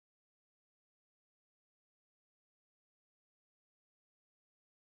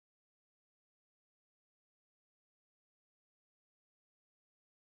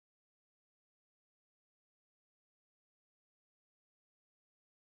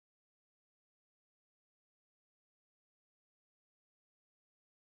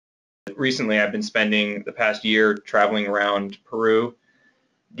recently I've been spending the past year traveling around Peru,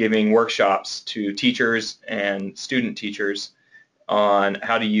 giving workshops to teachers and student teachers on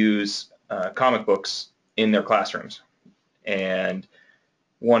how to use comic books in their classrooms. And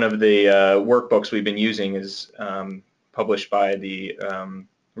one of the workbooks we've been using is published by the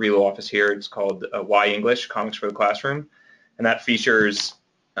RELO office here. It's called Why English? Comics for the Classroom. And that features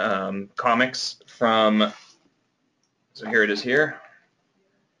comics from, so here it is here.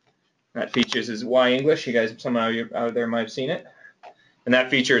 That features is Why English. You guys, some of you out there might have seen it. And that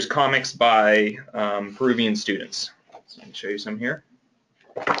features comics by Peruvian students. So let me show you some here.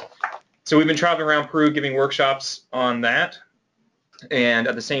 So we've been traveling around Peru giving workshops on that. And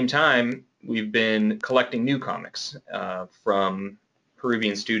at the same time, we've been collecting new comics from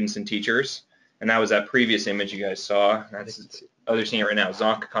Peruvian students and teachers. And that was that previous image you guys saw. That's, oh, they're seeing it right now,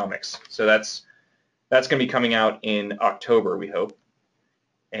 Zonk Comics. So that's going to be coming out in October, we hope.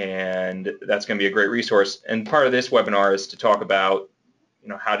 And that's going to be a great resource. And part of this webinar is to talk about,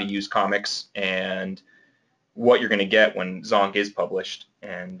 how to use comics and what you're going to get when Zonk is published,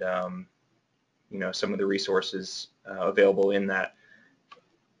 and some of the resources available in that.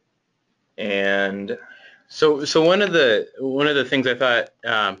 And so one of the things I thought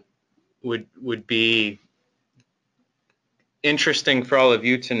would be interesting for all of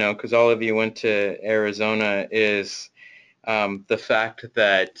you to know, because all of you went to Arizona, is the fact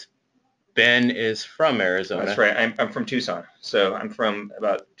that Ben is from Arizona. That's right. I'm from Tucson, so I'm from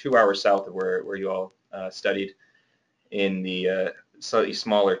about 2 hours south of where you all studied, in the slightly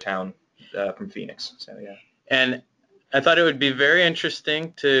smaller town from Phoenix. So yeah. And I thought it would be very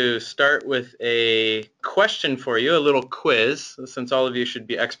interesting to start with a question for you, a little quiz, since all of you should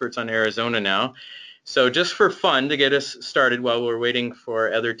be experts on Arizona now. So just for fun, to get us started while we're waiting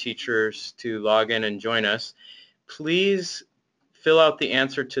for other teachers to log in and join us, please fill out the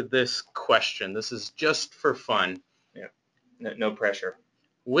answer to this question. This is just for fun. Yeah, no pressure.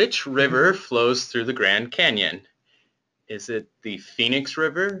 Which river flows through the Grand Canyon? Is it the Phoenix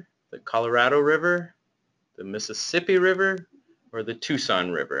River, the Colorado River, the Mississippi River, or the Tucson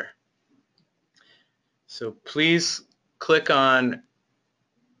River? So please click on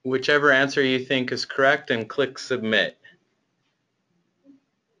whichever answer you think is correct and click submit.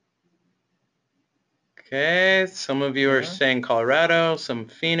 Okay, some of you are saying Colorado, some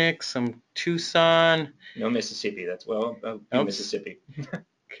Phoenix, some Tucson. No Mississippi. That's Mississippi.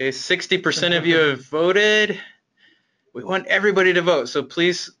 Okay, 60% of you have voted. We want everybody to vote, so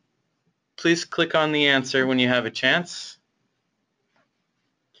please click on the answer when you have a chance.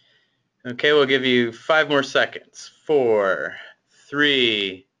 Okay, we'll give you 5 more seconds. 4,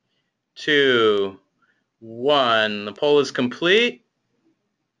 3, 2, 1. The poll is complete.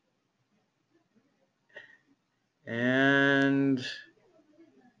 And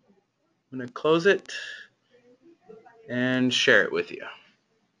I'm going to close it and share it with you.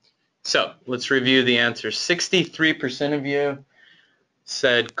 So let's review the answers. 63% of you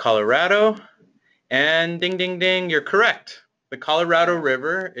said Colorado, and ding, ding, ding, you're correct. The Colorado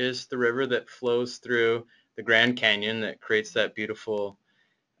River is the river that flows through the Grand Canyon that creates that beautiful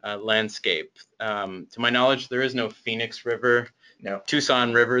landscape. To my knowledge, there is no Phoenix River. No.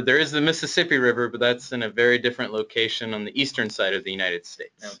 Tucson River. There is the Mississippi River, but that's in a very different location on the eastern side of the United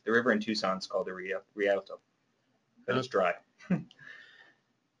States. No, the river in Tucson is called the Rialto, but it's dry.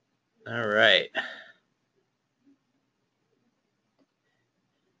 All right.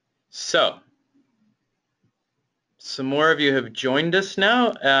 So, some more of you have joined us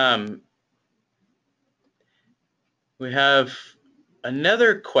now. We have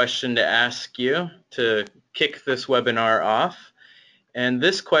another question to ask you to kick this webinar off. And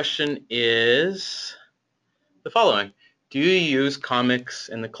this question is the following. Do you use comics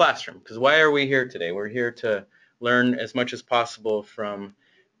in the classroom? Because why are we here today? We're here to learn as much as possible from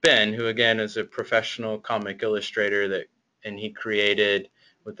Ben, who again is a professional comic illustrator and he created,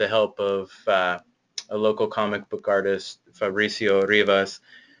 with the help of a local comic book artist, Fabricio Rivas,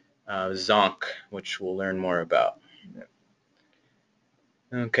 Zonk, which we'll learn more about.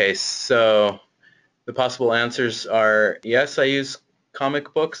 Okay, so the possible answers are yes, I use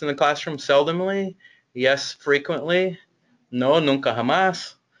comic books in the classroom seldomly, yes, frequently, no, nunca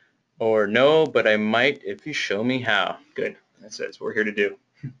jamás, or no, but I might if you show me how. Good. That's what we're here to do.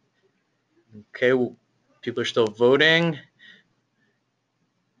 Okay, well, people are still voting.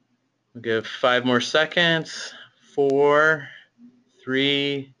 We'll give 5 more seconds. 4,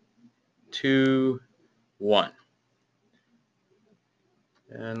 3, 2, 1.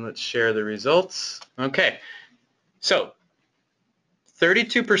 And let's share the results. Okay, so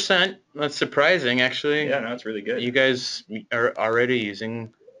 32%, that's surprising actually. Yeah, no, it's really good. You guys are already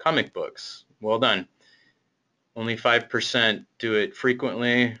using comic books. Well done. Only 5% do it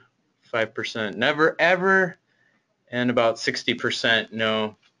frequently, 5% never, ever, and about 60%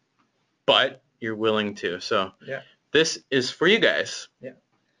 no, but you're willing to. So yeah, this is for you guys. Yeah.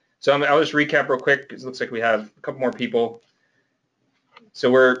 So I'll just recap real quick because it looks like we have a couple more people. So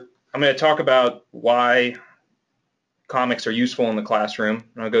I'm going to talk about why comics are useful in the classroom.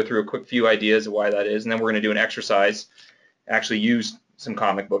 And I'll go through a quick few ideas of why that is, and then we're going to do an exercise, actually use some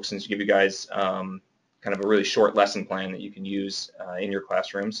comic books and give you guys kind of a really short lesson plan that you can use in your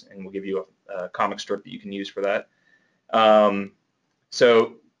classrooms, and we'll give you a comic strip that you can use for that.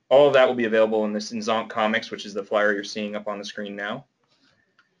 So all of that will be available in this in Zonk Comics, which is the flyer you're seeing up on the screen now.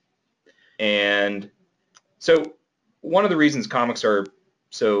 And so one of the reasons comics are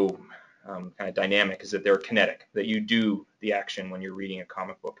so kind of dynamic is that they're kinetic, that you do the action when you're reading a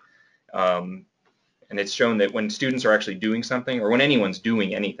comic book. And it's shown that when students are actually doing something, or when anyone's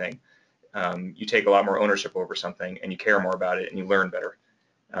doing anything, you take a lot more ownership over something and you care more about it and you learn better.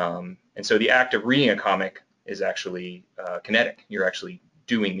 And so the act of reading a comic is actually kinetic. You're actually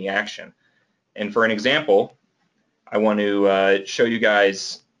doing the action. And for an example, I want to show you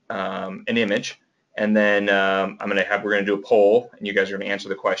guys an image, and then we're going to do a poll, and you guys are going to answer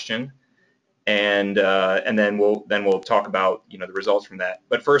the question, and then we'll talk about the results from that.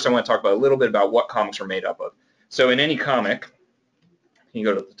 But first, I want to talk about a little bit about what comics are made up of. So in any comic, you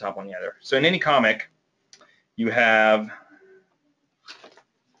go to the top one, yeah, there. So in any comic, you have,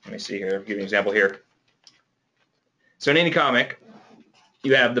 let me see here, I'll give you an example here. So in any comic,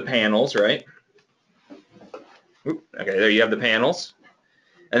 you have the panels, right? Okay, there you have the panels.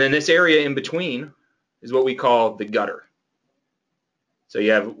 And then this area in between is what we call the gutter. So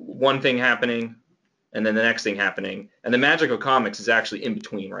you have one thing happening and then the next thing happening. And the magic of comics is actually in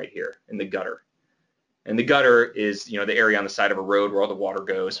between right here in the gutter. And the gutter is, the area on the side of a road where all the water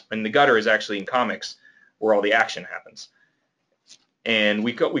goes. And the gutter is actually in comics where all the action happens. And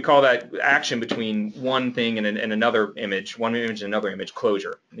we call that action between one thing and another image, one image and another image,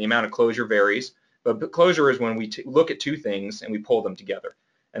 closure. And the amount of closure varies, but closure is when we look at two things and we pull them together.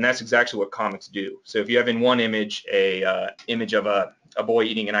 And that's exactly what comics do. So if you have in one image a image of a boy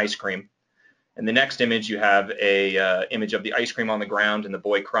eating an ice cream, and the next image you have a image of the ice cream on the ground and the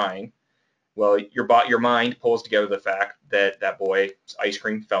boy crying, well, your mind pulls together the fact that that boy's ice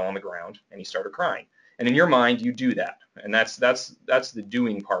cream fell on the ground and he started crying. And in your mind, you do that, and that's the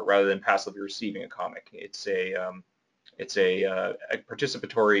doing part rather than passively receiving a comic. It's a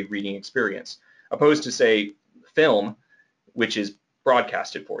participatory reading experience, opposed to, say, film, which is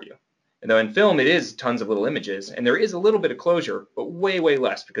broadcasted for you. And though in film it is tons of little images, and there is a little bit of closure, but way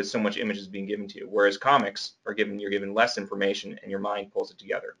less because so much image is being given to you. Whereas comics you're given less information, and your mind pulls it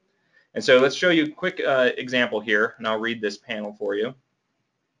together. And so let's show you a quick example here, and I'll read this panel for you.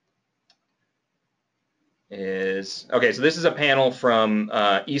 Okay, so this is a panel from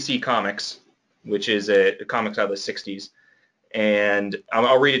EC Comics, which is a comics out of the 60s. And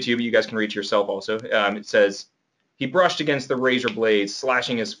I'll read it to you, but you guys can read it yourself also. It says, "He brushed against the razor blades,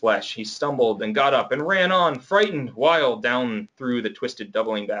 slashing his flesh. He stumbled and got up and ran on, frightened, wild, down through the twisted,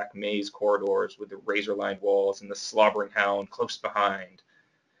 doubling back maze corridors with the razor-lined walls and the slobbering hound close behind."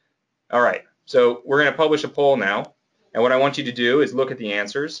 All right, so we're going to publish a poll now. And what I want you to do is look at the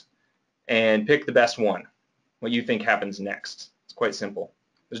answers and pick the best one, what you think happens next. It's quite simple.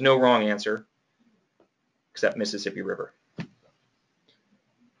 There's no wrong answer except Mississippi River.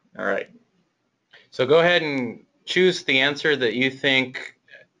 All right. So go ahead and choose the answer that you think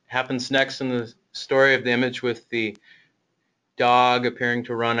happens next in the story of the image with the dog appearing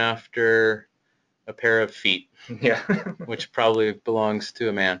to run after a pair of feet. Yeah. Which probably belongs to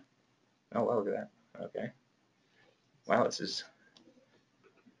a man. Oh, well, look at that. Okay. Wow, this is...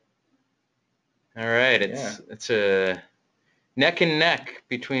 All right, it's a neck and neck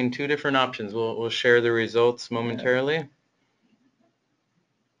between two different options. We'll share the results momentarily. Yeah.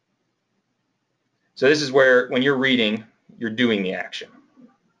 So this is where, when you're reading, you're doing the action.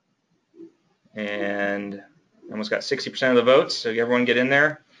 And almost got 60% of the votes, so everyone get in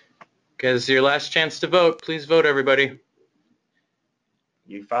there. Because your last chance to vote. Please vote, everybody.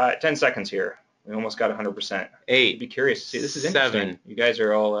 10 seconds here. We almost got 100%. 8. I'd be curious to see. This is interesting. 7. You guys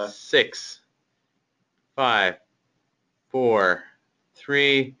are all... 6. 5. 4.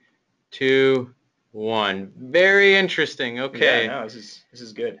 3. 2. 1. Very interesting. Okay. Yeah, no, this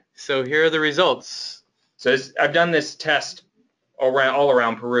is good. So here are the results. So I've done this test all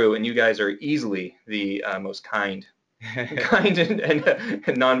around Peru, and you guys are easily the most kind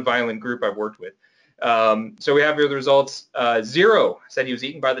and non-violent group I've worked with. So we have here the results. 0 said he was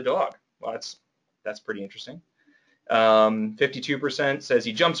eaten by the dog. Well, that's pretty interesting. 52% says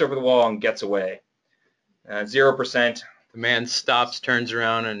he jumps over the wall and gets away. 0%. The man stops, turns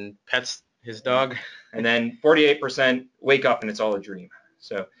around, and pets his dog. And then 48% wake up and it's all a dream.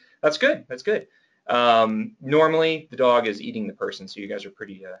 So that's good. That's good. Normally the dog is eating the person, so you guys are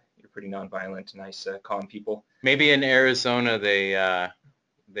pretty nonviolent, nice, calm people. Maybe in Arizona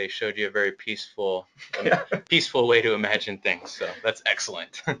they showed you a very peaceful way to imagine things. So that's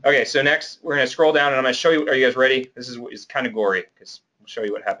excellent. Okay, so next we're going to scroll down and I'm going to show you. Are you guys ready? This is kind of gory because I'll show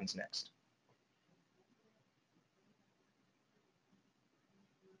you what happens next.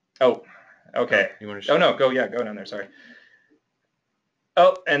 Oh, okay. You want to show? Oh no, go down there. Sorry.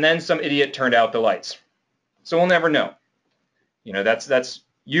 Oh, and then some idiot turned out the lights. So we'll never know. You know, that's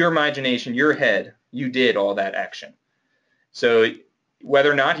your imagination, your head. You did all that action. So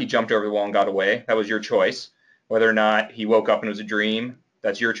whether or not he jumped over the wall and got away, that was your choice. Whether or not he woke up and it was a dream,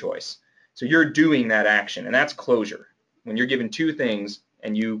 that's your choice. So you're doing that action, and that's closure. When you're given two things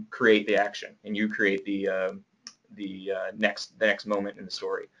and you create the action and you create the next moment in the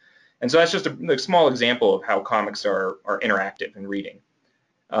story. And so that's just a small example of how comics are interactive in reading.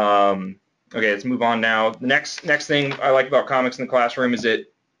 Okay, let's move on now. The next thing I like about comics in the classroom is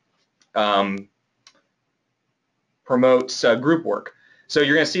it promotes group work. So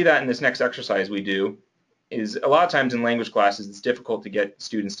you're going to see that in this next exercise we do. Is a lot of times in language classes it's difficult to get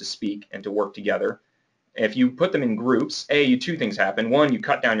students to speak and to work together. If you put them in groups, two things happen. One, you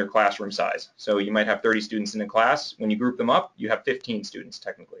cut down your classroom size. So you might have 30 students in a class. When you group them up, you have 15 students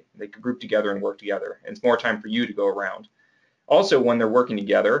technically. They could group together and work together. And it's more time for you to go around. Also, when they're working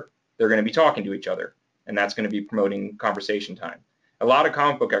together, they're going to be talking to each other, and that's going to be promoting conversation time. A lot of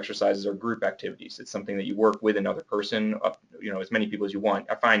comic book exercises are group activities. It's something that you work with another person, as many people as you want.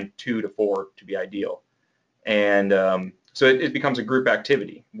 I find 2 to 4 to be ideal. And so it becomes a group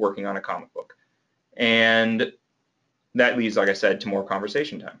activity, working on a comic book. And that leads, like I said, to more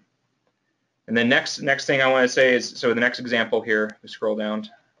conversation time. And then next thing I want to say is, so the next example here, we scroll down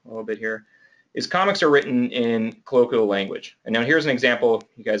a little bit here, is comics are written in colloquial language. And now here's an example.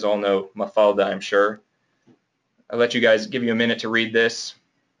 You guys all know Mafalda, I'm sure. I'll let you guys give you a minute to read this.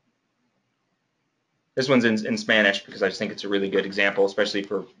 This one's in Spanish because I just think it's a really good example, especially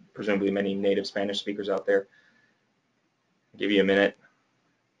for presumably many native Spanish speakers out there. I'll give you a minute.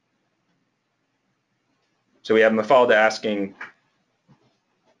 So we have Mafalda asking,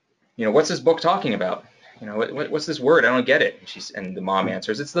 what's this book talking about? What's this word? I don't get it. And the mom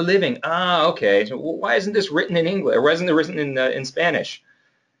answers, it's the living. Ah, okay. So why isn't this written in English? Or why isn't it written in Spanish?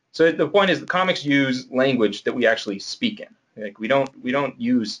 So the point is, the comics use language that we actually speak in. Like we don't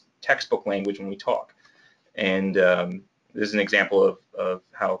use textbook language when we talk. And this is an example of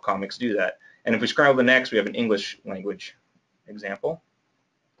how comics do that. And if we scroll to the next, we have an English language example.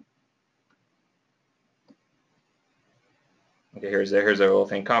 Okay, here's our little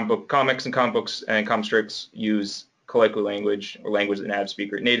thing. Comics and comic books and comic strips use colloquial language or language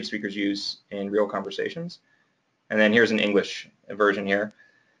that native speakers use in real conversations. And then here's an English version here.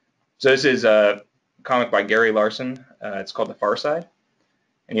 So this is a comic by Gary Larson. It's called The Far Side.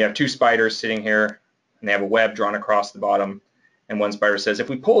 And you have 2 spiders sitting here, and they have a web drawn across the bottom. And one spider says, if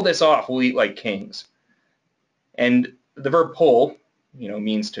we pull this off, we'll eat like kings. And the verb pull,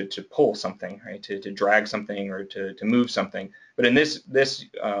 means to pull something, right? To drag something or to move something. But in this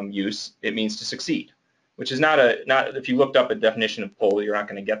use, it means to succeed, which is not if you looked up a definition of pull, you're not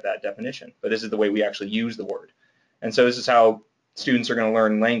going to get that definition. But this is the way we actually use the word. And so this is how students are going to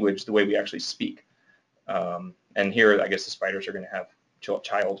learn language, the way we actually speak. And here, I guess the spiders are going to have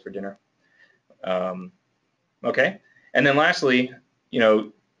child for dinner. Okay. And then lastly,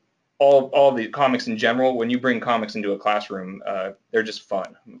 all the comics in general, when you bring comics into a classroom, they're just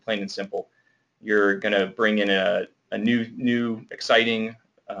fun, plain and simple. You're going to bring in a new exciting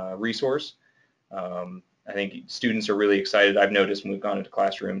resource. I think students are really excited. I've noticed when we've gone into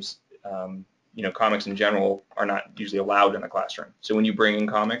classrooms, comics in general are not usually allowed in the classroom. So when you bring in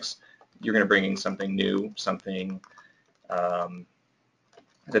comics, you're going to bring in something new, something that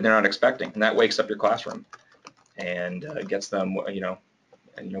they're not expecting, and that wakes up your classroom and gets them,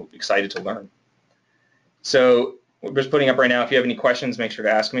 excited to learn. So we're just putting up right now. If you have any questions, make sure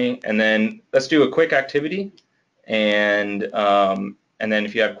to ask me. And then let's do a quick activity. And then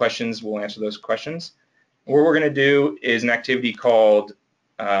if you have questions, we'll answer those questions. What we're going to do is an activity called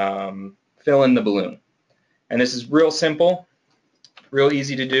fill in the balloon. And this is real simple, real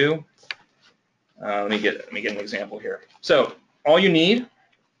easy to do. Let me get an example here. So all you need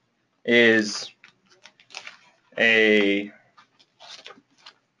is say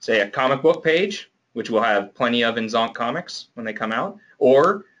a comic book page, which we'll have plenty of in Zonk Comics when they come out,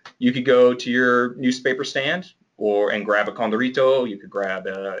 or you could go to your newspaper stand and grab a condorito. You could grab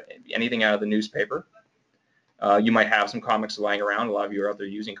anything out of the newspaper. You might have some comics lying around. A lot of you are out there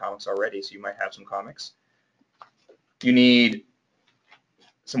using comics already, so you might have some comics. You need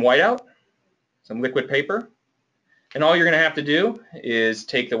some whiteout, some liquid paper, and all you're going to have to do is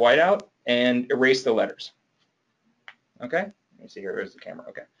take the whiteout and erase the letters. Okay? Let me see here. There's the camera.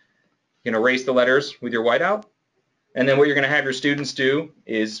 Okay. You can erase the letters with your whiteout, and then what you're going to have your students do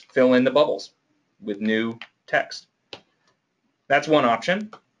is fill in the bubbles with new text. That's one option.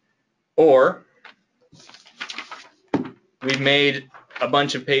 Or we've made a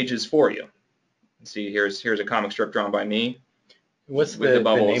bunch of pages for you. See, here's a comic strip drawn by me. What's the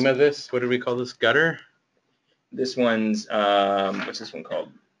name of this? What did we call this? Gutter? This one's what's this one called?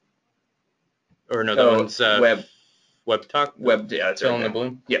 Or no, that one's Web Talk. Yeah, that's Fill in the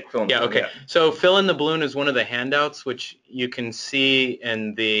balloon. Yeah, fill in the balloon. Okay. Yeah. So fill in the balloon is one of the handouts which you can see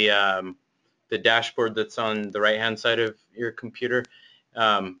in the dashboard that's on the right-hand side of your computer.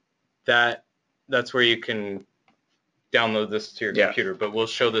 That's where you can download this to your computer. But we'll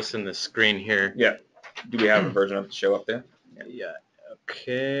show this in the screen here. Yeah. Do we have a version of it to show up there? Yeah.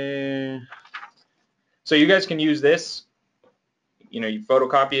 Okay. So you guys can use this. You know, you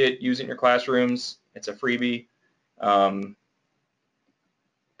photocopy it, use it in your classrooms. It's a freebie. Kind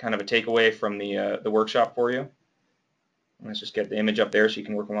of a takeaway from the workshop for you. Let's just get the image up there so you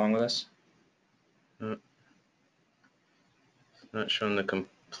can work along with us. Not showing the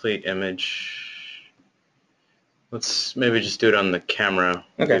complete image. Let's maybe just do it on the camera.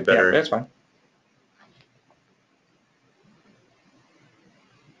 Okay, better. Yeah, that's fine.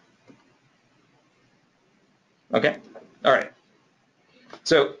 Okay, all right.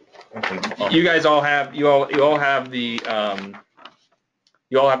 So you guys all have you all have the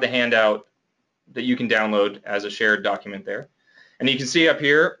handout that you can download as a shared document there, and you can see up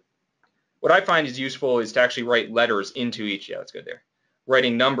here. What I find is useful is to actually write letters into each. Yeah, that's good there.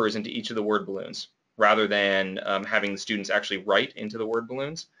 Writing numbers into each of the word balloons rather than having the students actually write into the word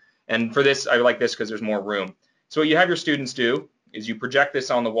balloons. And for this, I like this because there's more room. So what you have your students do is you project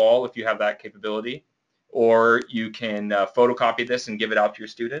this on the wall if you have that capability, or you can photocopy this and give it out to your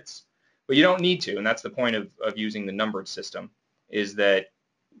students. But you don't need to, and that's the point of using the numbered system, is that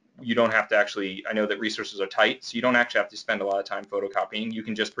you don't have to actually, I know that resources are tight, so you don't actually have to spend a lot of time photocopying. You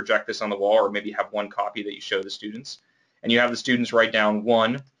can just project this on the wall, or maybe have one copy that you show the students. And you have the students write down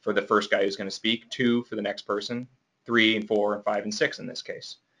 1 for the first guy who's going to speak, 2 for the next person, 3 and 4 and 5 and 6 in this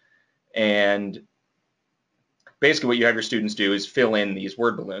case. And basically what you have your students do is fill in these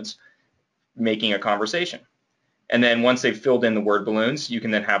word balloons, making a conversation. And then once they've filled in the word balloons, you can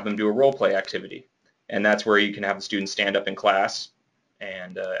then have them do a role play activity. And that's where you can have the students stand up in class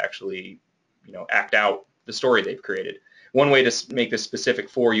and actually, act out the story they've created. One way to make this specific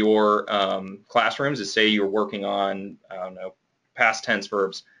for your classrooms is, say you're working on, I don't know, past tense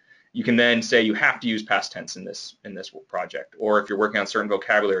verbs. You can then say you have to use past tense in this project. Or if you're working on certain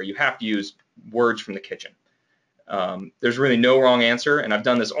vocabulary, you have to use words from the kitchen. There's really no wrong answer, and I've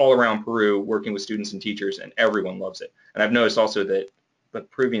done this all around Peru working with students and teachers, and everyone loves it. And I've noticed also that the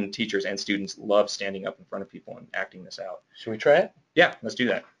Peruvian teachers and students love standing up in front of people and acting this out. Should we try it? Yeah, let's do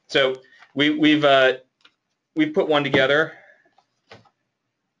that. So we've put one together.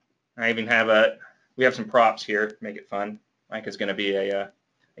 I even have we have some props here to make it fun. Micah's going to be a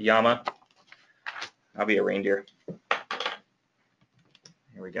llama. I'll be a reindeer.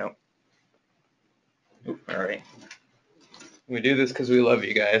 Here we go. Oop, all right. We do this because we love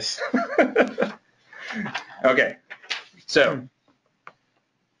you guys. Okay. So.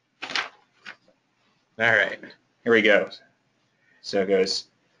 All right. Here we go. So it goes,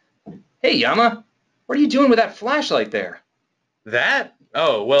 "Hey, Llama, what are you doing with that flashlight there?" That?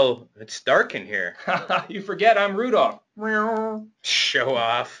 Oh, well, it's dark in here. You forget I'm Rudolph. Show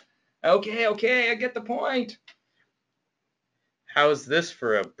off. Okay, I get the point. How's this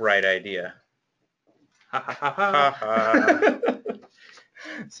for a bright idea? Ha ha ha ha. Ha.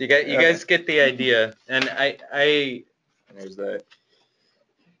 So you guys get the idea, and There's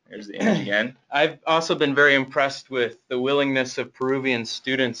the image again. I've also been very impressed with the willingness of Peruvian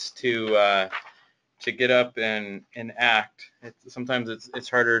students to get up and act. Sometimes it's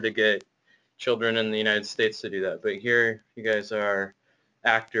harder to get children in the United States to do that, but here you guys are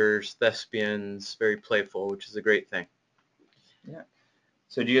actors, thespians, very playful, which is a great thing. Yeah.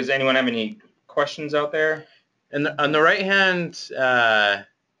 So does anyone have any questions out there? And on the right-hand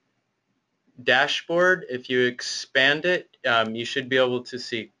dashboard, if you expand it, you should be able to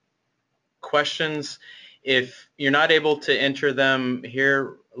see questions. If you're not able to enter them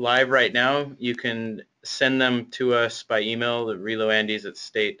here live right now, you can send them to us by email at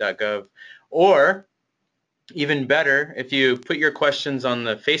reloandes@state.gov, or even better, if you put your questions on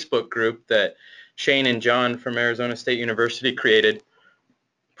the Facebook group that Shane and John from Arizona State University created,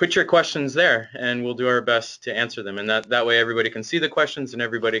 put your questions there and we'll do our best to answer them. And that way everybody can see the questions and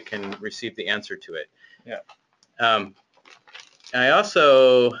everybody can receive the answer to it. Yeah. I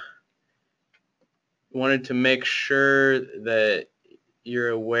also wanted to make sure that you're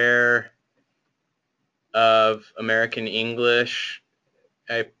aware of American English.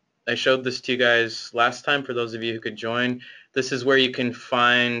 I showed this to you guys last time for those of you who could join. This is where you can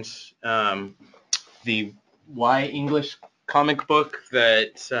find the Why English comic book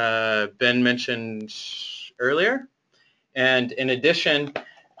that Ben mentioned earlier. And in addition,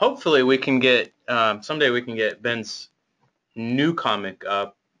 hopefully we can get, someday we can get Ben's new comic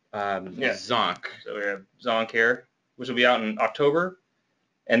up, Zonk. So we have Zonk here, which will be out in October,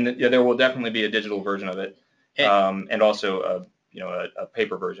 and there will definitely be a digital version of it, and also a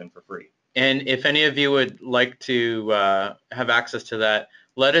paper version for free. And if any of you would like to have access to that,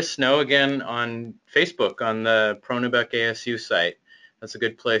 let us know again on Facebook on the Pro-Neubeck ASU site. That's a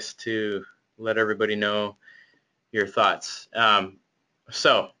good place to let everybody know your thoughts.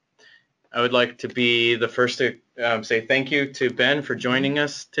 So I would like to be the first to say thank you to Ben for joining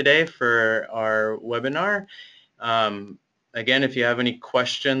us today for our webinar. Again, if you have any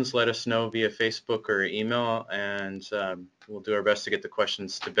questions, let us know via Facebook or email, and we'll do our best to get the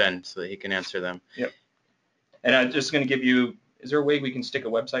questions to Ben so that he can answer them. Yep. And I'm just going to give you, is there a way we can stick a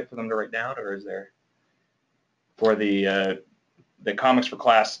website for them to write down, or is there for the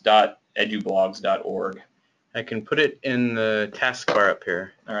comicsforclass.edublogs.org? I can put it in the taskbar up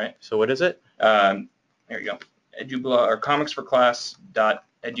here. All right. So what is it? There you go. Edublog, or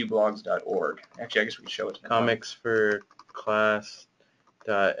comicsforclass.edublogs.org. Actually, I guess we can show it to them.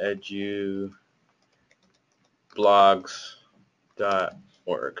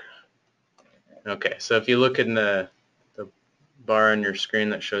 comicsforclass.edublogs.org. Okay, so if you look in the bar on your screen,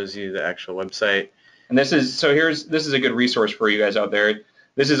 that shows you the actual website. And this is a good resource for you guys out there.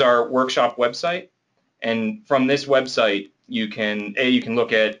 This is our workshop website, and from this website you can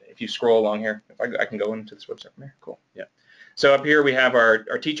look at, if you scroll along here, if I can go into this website from here. Cool. Yeah. So up here we have our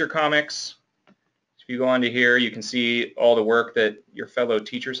teacher comics. If you go onto here, you can see all the work that your fellow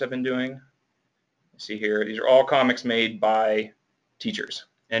teachers have been doing. You see here, these are all comics made by teachers.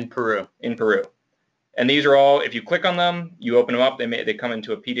 In Peru. In Peru. And these are all, if you click on them, you open them up, they come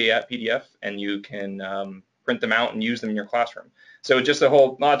into a PDF, and you can print them out and use them in your classroom. So just a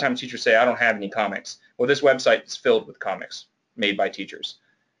lot of times teachers say, I don't have any comics. Well, this website is filled with comics made by teachers.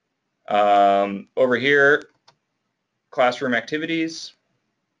 Over here, classroom activities.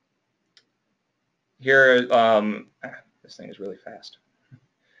 Here, this thing is really fast.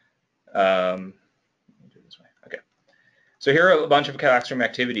 So here are a bunch of classroom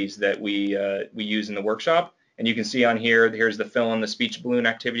activities that we use in the workshop, and you can see on here, here's the fill in the speech balloon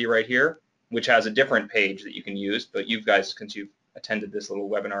activity right here, which has a different page that you can use, but you guys, since you've attended this little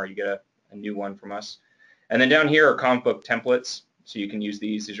webinar, you get a new one from us. And then down here are comic book templates, so you can use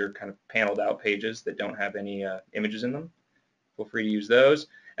these. These are kind of paneled out pages that don't have any images in them. Feel free to use those.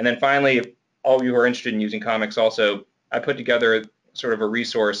 And then finally, if all of you who are interested in using comics also, I put together sort of a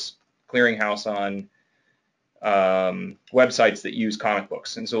resource clearinghouse on websites that use comic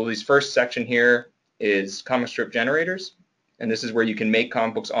books. And so this first section here is comic strip generators, and this is where you can make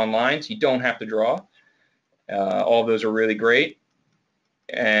comic books online, so you don't have to draw. All of those are really great.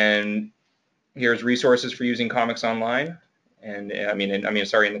 And here's resources for using comics online, and in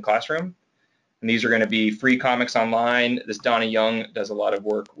the classroom. And these are going to be free comics online. This Donna Young does a lot of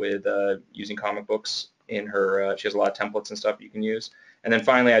work with using comic books in her. She has a lot of templates and stuff you can use. And then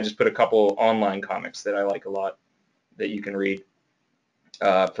finally, I just put a couple online comics that I like a lot that you can read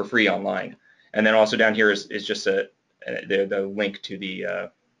for free online. And then also down here is just the link to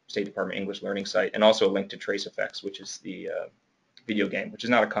the State Department English Learning site, and also a link to Trace Effects, which is the video game, which is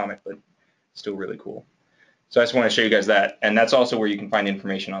not a comic, but still really cool. So I just want to show you guys that. And that's also where you can find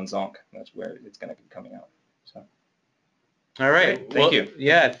information on Zonk. That's where it's going to be coming out. So. All right. Great. Thank you.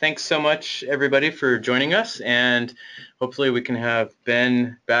 Yeah, thanks so much, everybody, for joining us, and hopefully we can have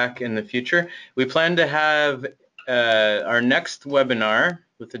Ben back in the future. We plan to have our next webinar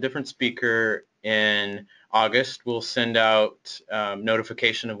with a different speaker in August. We'll send out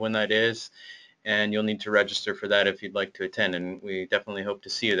notification of when that is, and you'll need to register for that if you'd like to attend, and we definitely hope to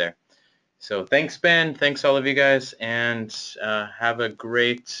see you there. So thanks, Ben. Thanks, all of you guys, and have a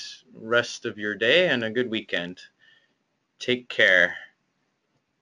great rest of your day and a good weekend. Take care.